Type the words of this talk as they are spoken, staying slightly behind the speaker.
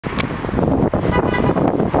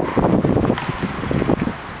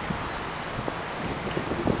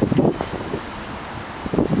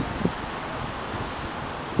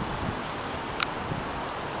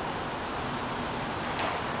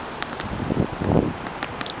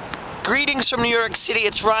Greetings from New York City,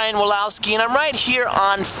 it's Ryan Wolowski, and I'm right here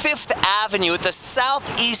on 5th Avenue at the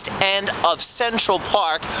southeast end of Central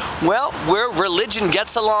Park, well, where religion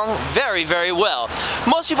gets along very, very well.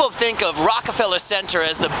 Most people think of Rockefeller Center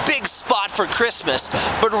as the big spot for Christmas,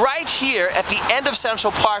 but right here at the end of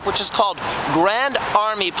Central Park, which is called Grand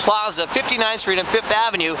Army Plaza, 59th Street and 5th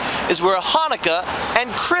Avenue, is where Hanukkah and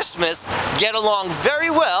Christmas get along very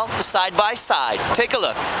well side by side. Take a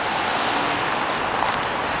look.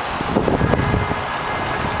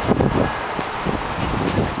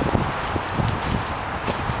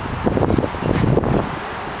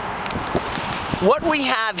 What we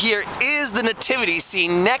have here is the nativity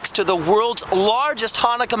scene next to the world's largest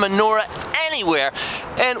Hanukkah menorah anywhere.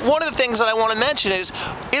 And one of the things that I want to mention is,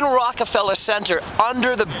 in Rockefeller Center,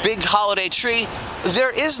 under the big holiday tree, there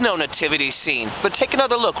is no nativity scene. But take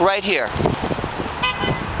another look right here.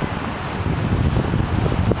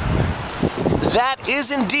 That is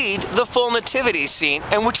indeed the full nativity scene,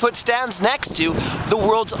 and which what stands next to the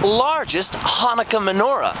world's largest Hanukkah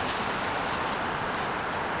menorah.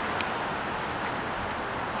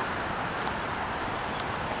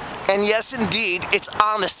 And yes, indeed, it's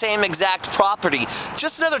on the same exact property.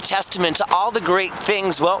 Just another testament to all the great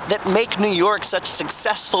things, well, that make New York such a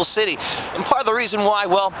successful city. And part of the reason why,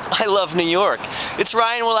 well, I love New York. It's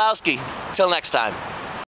Ryan Wolowski. Till next time.